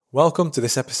Welcome to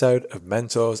this episode of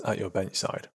Mentors at Your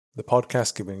Benchside, the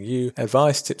podcast giving you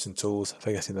advice, tips and tools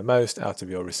for getting the most out of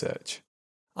your research.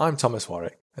 I'm Thomas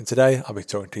Warwick, and today I'll be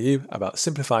talking to you about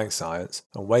simplifying science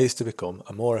and ways to become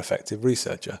a more effective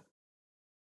researcher.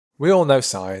 We all know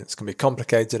science can be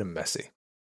complicated and messy,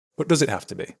 but does it have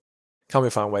to be? Can we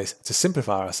find ways to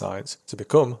simplify our science to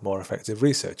become more effective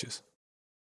researchers?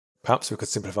 Perhaps we could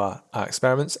simplify our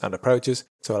experiments and approaches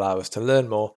to allow us to learn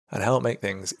more and help make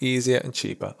things easier and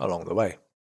cheaper along the way.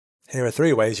 Here are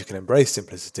 3 ways you can embrace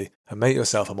simplicity and make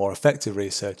yourself a more effective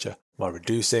researcher while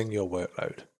reducing your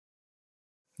workload.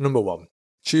 Number 1.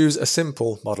 Choose a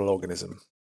simple model organism.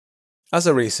 As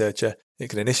a researcher, it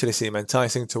can initially seem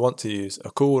enticing to want to use a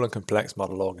cool and complex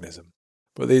model organism,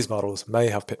 but these models may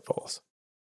have pitfalls.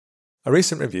 A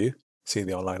recent review, see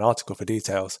the online article for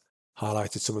details,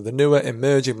 highlighted some of the newer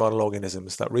emerging model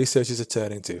organisms that researchers are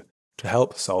turning to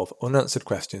help solve unanswered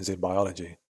questions in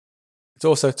biology. It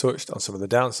also touched on some of the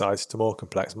downsides to more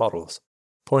complex models,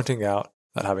 pointing out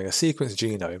that having a sequenced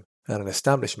genome and an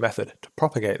established method to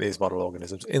propagate these model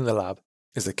organisms in the lab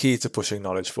is the key to pushing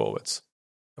knowledge forwards.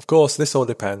 Of course, this all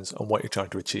depends on what you're trying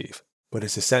to achieve, but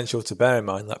it's essential to bear in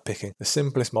mind that picking the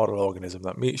simplest model organism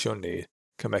that meets your need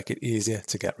can make it easier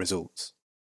to get results.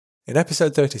 In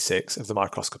episode 36 of The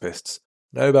Microscopists,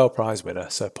 Nobel Prize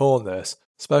winner Sir Paul Nurse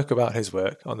spoke about his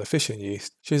work on the fission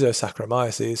yeast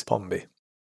Schizosaccharomyces pombe,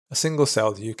 a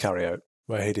single-celled eukaryote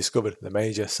where he discovered the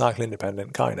major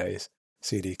cycle-independent kinase,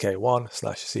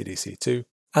 CDK1/CDC2,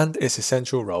 and its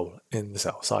essential role in the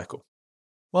cell cycle.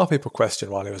 While people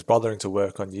questioned why he was bothering to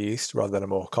work on yeast rather than a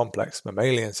more complex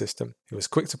mammalian system, he was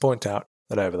quick to point out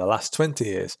that over the last 20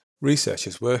 years,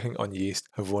 researchers working on yeast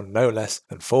have won no less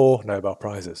than 4 Nobel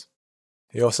Prizes.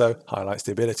 He also highlights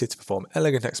the ability to perform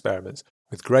elegant experiments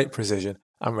with great precision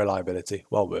and reliability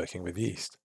while working with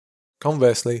yeast.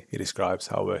 Conversely, he describes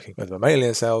how working with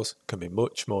mammalian cells can be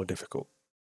much more difficult.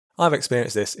 I've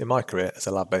experienced this in my career as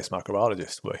a lab-based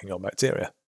microbiologist working on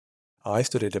bacteria. I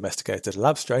studied a domesticated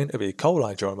lab strain of E.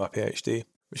 coli during my PhD,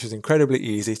 which was incredibly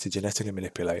easy to genetically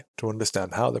manipulate to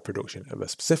understand how the production of a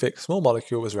specific small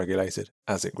molecule was regulated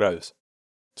as it grows.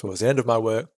 Towards the end of my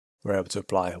work, we were able to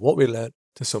apply what we learned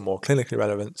to some more clinically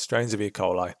relevant strains of E.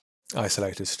 coli,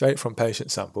 isolated straight from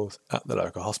patient samples at the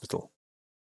local hospital.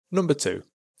 Number 2.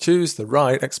 Choose the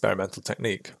right experimental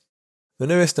technique. The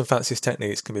newest and fanciest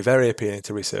techniques can be very appealing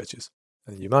to researchers,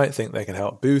 and you might think they can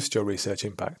help boost your research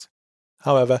impact.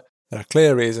 However, there are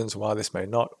clear reasons why this may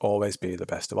not always be the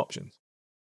best of options.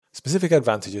 Specific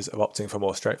advantages of opting for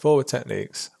more straightforward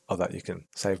techniques are that you can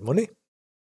save money,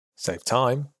 save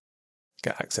time,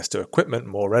 get access to equipment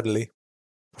more readily,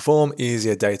 perform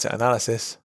easier data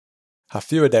analysis, have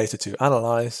fewer data to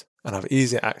analyse, and have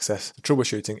easier access to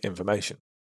troubleshooting information.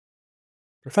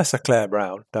 Professor Claire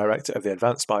Brown, director of the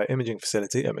Advanced Bioimaging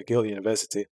Facility at McGill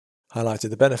University, highlighted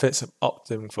the benefits of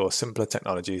opting for simpler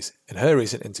technologies in her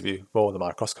recent interview for The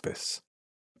Microscopists.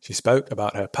 She spoke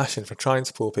about her passion for trying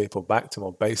to pull people back to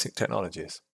more basic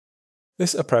technologies.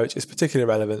 This approach is particularly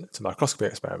relevant to microscopy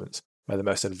experiments, where the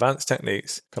most advanced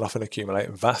techniques can often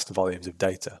accumulate vast volumes of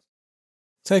data.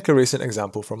 Take a recent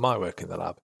example from my work in the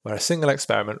lab, where a single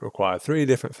experiment required 3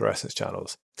 different fluorescence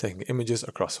channels, taking images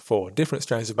across 4 different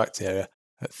strains of bacteria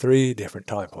at 3 different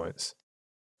time points.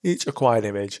 Each acquired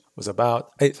image was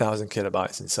about 8,000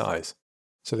 kilobytes in size,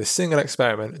 so this single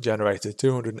experiment generated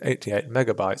 288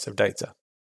 megabytes of data.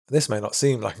 This may not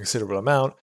seem like a considerable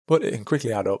amount, but it can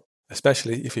quickly add up,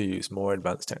 especially if you use more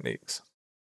advanced techniques.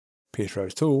 Peter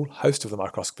O'Toole, host of the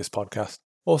Microscopist podcast,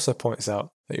 also points out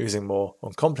that using more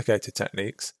uncomplicated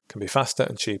techniques can be faster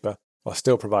and cheaper while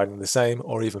still providing the same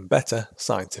or even better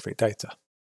scientific data.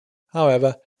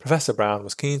 However, Professor Brown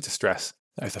was keen to stress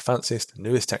that if the fanciest,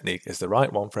 newest technique is the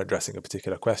right one for addressing a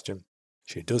particular question,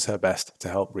 she does her best to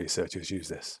help researchers use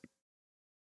this.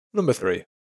 Number 3.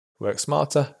 Work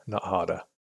smarter, not harder.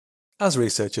 As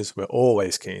researchers, we're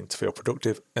always keen to feel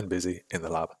productive and busy in the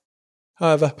lab.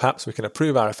 However, perhaps we can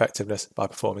improve our effectiveness by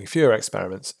performing fewer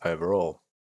experiments overall.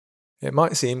 It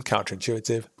might seem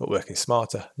counterintuitive, but working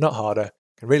smarter, not harder,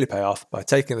 can really pay off by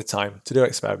taking the time to do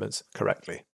experiments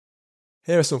correctly.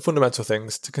 Here are some fundamental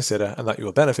things to consider and that you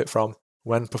will benefit from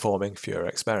when performing fewer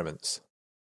experiments.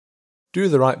 Do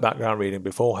the right background reading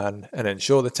beforehand and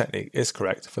ensure the technique is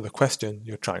correct for the question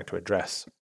you're trying to address.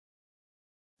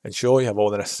 Ensure you have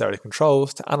all the necessary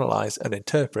controls to analyse and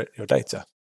interpret your data.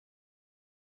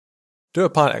 Do a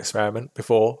pilot experiment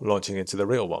before launching into the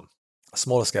real one. A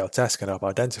smaller scale test can help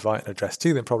identify and address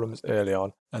teething problems early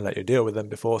on and let you deal with them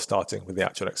before starting with the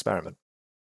actual experiment.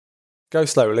 Go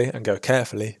slowly and go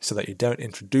carefully so that you don't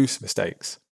introduce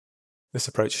mistakes. This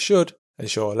approach should,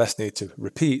 ensure less need to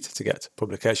repeat to get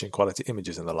publication quality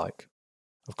images and the like.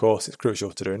 Of course, it's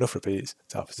crucial to do enough repeats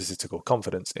to have statistical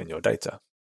confidence in your data.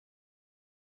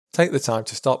 Take the time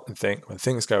to stop and think when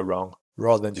things go wrong,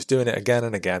 rather than just doing it again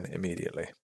and again immediately.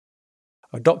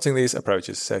 Adopting these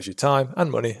approaches saves you time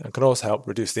and money and can also help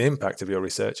reduce the impact of your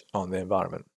research on the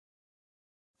environment.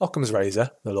 Occam's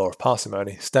razor, the law of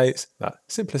parsimony, states that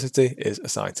simplicity is a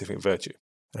scientific virtue,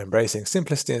 and embracing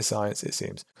simplicity in science, it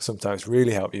seems, can sometimes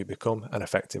really help you become an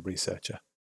effective researcher.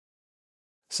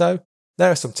 So,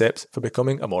 there are some tips for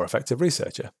becoming a more effective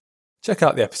researcher. Check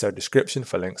out the episode description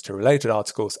for links to related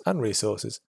articles and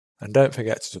resources, and don't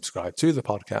forget to subscribe to the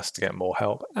podcast to get more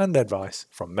help and advice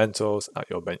from mentors at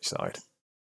your benchside.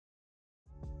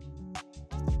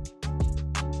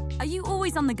 Are you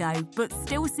always on the go, but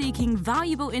still seeking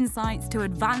valuable insights to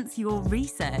advance your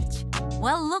research?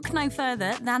 Well, look no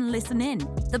further than Listen In,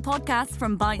 the podcast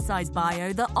from Bitesize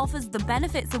Bio that offers the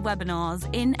benefits of webinars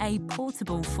in a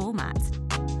portable format.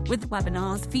 With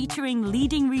webinars featuring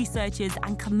leading researchers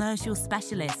and commercial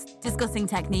specialists discussing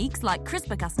techniques like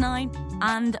CRISPR-Cas9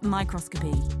 and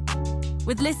microscopy.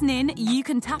 With Listen In, you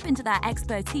can tap into their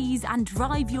expertise and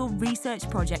drive your research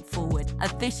project forward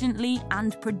efficiently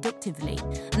and productively,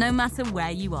 no matter where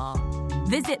you are.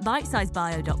 Visit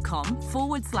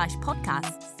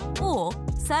bitesizebio.com/podcasts or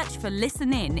search for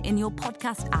Listen In your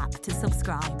podcast app to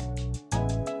subscribe.